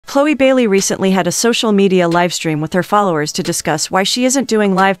Chloe Bailey recently had a social media livestream with her followers to discuss why she isn't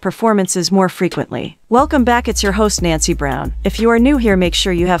doing live performances more frequently. Welcome back, it's your host Nancy Brown. If you are new here, make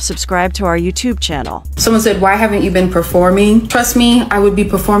sure you have subscribed to our YouTube channel. Someone said, why haven't you been performing? Trust me, I would be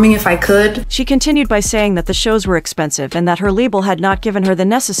performing if I could. She continued by saying that the shows were expensive and that her label had not given her the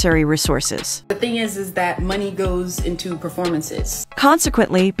necessary resources. The thing is that money goes into performances.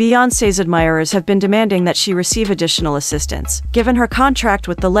 Consequently, Beyoncé's admirers have been demanding that she receive additional assistance, given her contract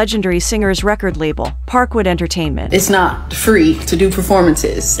with the legendary singer's record label, Parkwood Entertainment. It's not free to do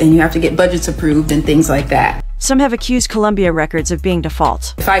performances, and you have to get budgets approved and things like that. Some have accused Columbia Records of being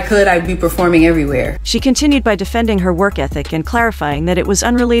default. If I could, I'd be performing everywhere. She continued by defending her work ethic and clarifying that it was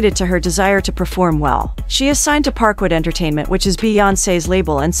unrelated to her desire to perform well. She is signed to Parkwood Entertainment, which is Beyoncé's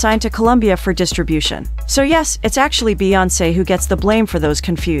label, and signed to Columbia for distribution. So yes, it's actually Beyoncé who gets the blame for those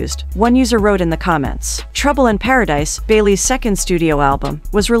confused. One user wrote in the comments. Trouble in Paradise, Bailey's second studio album,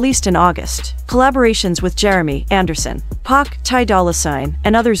 was released in August. Collaborations with Jeremih, Anderson, Paak, Dolla Sign,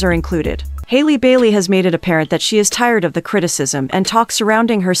 and others are included. Hailey Bailey has made it apparent that she is tired of the criticism and talk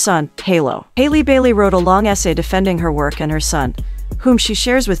surrounding her son, Halo. Hailey Bailey wrote a long essay defending her work and her son, whom she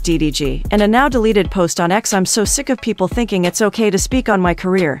shares with DDG, and a now-deleted post on X. I'm so sick of people thinking it's okay to speak on my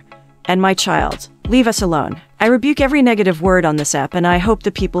career and my child. Leave us alone. I rebuke every negative word on this app, and I hope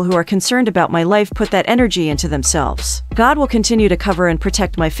the people who are concerned about my life put that energy into themselves. God will continue to cover and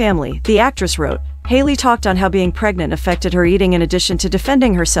protect my family, the actress wrote. Hailey talked on how being pregnant affected her eating in addition to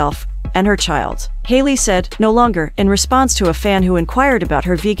defending herself and her child. Hailey said, no longer, in response to a fan who inquired about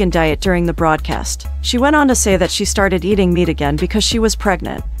her vegan diet during the broadcast. She went on to say that she started eating meat again because she was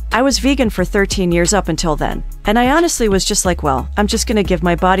pregnant. I was vegan for 13 years up until then. And I honestly was just like, well, I'm just gonna give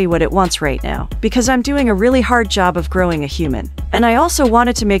my body what it wants right now, because I'm doing a really hard job of growing a human. And I also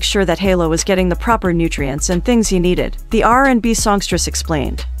wanted to make sure that Halo was getting the proper nutrients and things he needed, the R&B songstress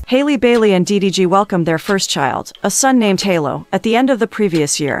explained. Hailey Bailey and DDG welcomed their first child, a son named Halo, at the end of the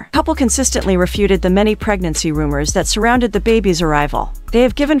previous year. The couple consistently refuted the many pregnancy rumors that surrounded the baby's arrival. They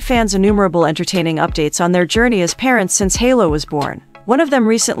have given fans innumerable entertaining updates on their journey as parents since Halo was born. One of them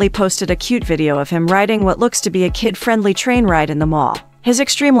recently posted a cute video of him riding what looks to be a kid-friendly train ride in the mall. His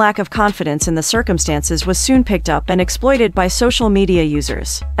extreme lack of confidence in the circumstances was soon picked up and exploited by social media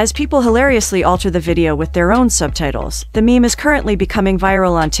users. As people hilariously alter the video with their own subtitles, the meme is currently becoming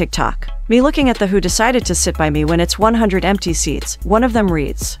viral on TikTok. Me looking at the who decided to sit by me when it's 100 empty seats, one of them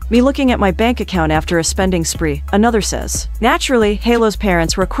reads. Me looking at my bank account after a spending spree, another says. Naturally, Halo's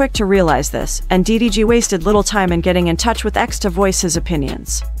parents were quick to realize this, and DDG wasted little time in getting in touch with X to voice his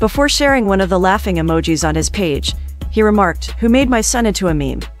opinions. Before sharing one of the laughing emojis on his page, he remarked, who made my son into a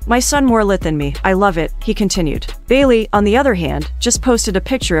meme? My son more lit than me, I love it, he continued. Bailey, on the other hand, just posted a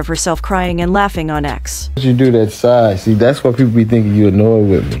picture of herself crying and laughing on X. You do that side, see, that's why people be thinking you annoyed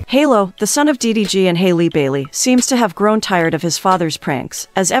with me. Halo, the son of DDG and Hailey Bailey, seems to have grown tired of his father's pranks,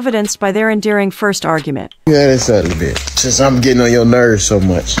 as evidenced by their endearing first argument. Yeah, that's a little bit, since I'm getting on your nerves so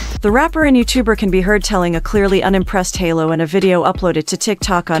much. The rapper and YouTuber can be heard telling a clearly unimpressed Halo in a video uploaded to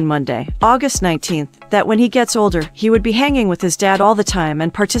TikTok on Monday, August 19th, that when he gets older, he would be hanging with his dad all the time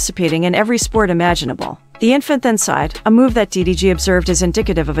and participating in every sport imaginable. The infant then sighed, a move that DDG observed as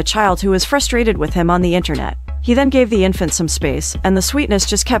indicative of a child who was frustrated with him on the internet. He then gave the infant some space, and the sweetness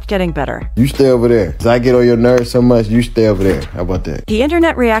just kept getting better. You stay over there. As I get on your nerves so much, you stay over there. How about that? The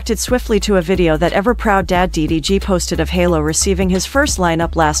internet reacted swiftly to a video that ever-proud dad DDG posted of Halo receiving his first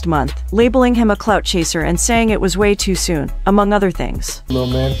lineup last month, labeling him a clout chaser and saying it was way too soon, among other things. Little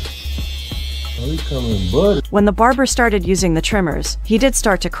man. When the barber started using the trimmers, he did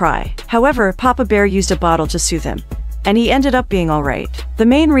start to cry. However, Papa Bear used a bottle to soothe him, and he ended up being alright. The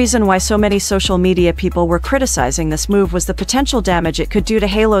main reason why so many social media people were criticizing this move was the potential damage it could do to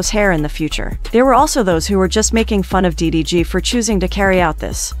Halo's hair in the future. There were also those who were just making fun of DDG for choosing to carry out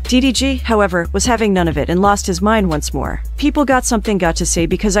this. DDG, however, was having none of it and lost his mind once more. People got to say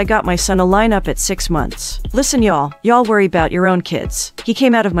because I got my son a lineup at 6 months. Listen y'all worry about your own kids. He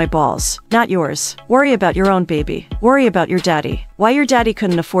came out of my balls, not yours. Worry about your own baby. Worry about your daddy. Why your daddy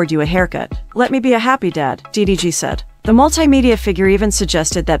couldn't afford you a haircut. Let me be a happy dad, DDG said. The multimedia figure even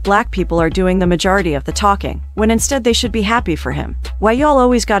suggested that black people are doing the majority of the talking, when instead they should be happy for him. Why y'all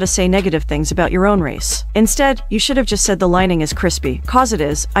always gotta say negative things about your own race? Instead, you should have just said the lining is crispy, cause it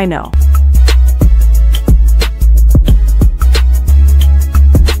is, I know.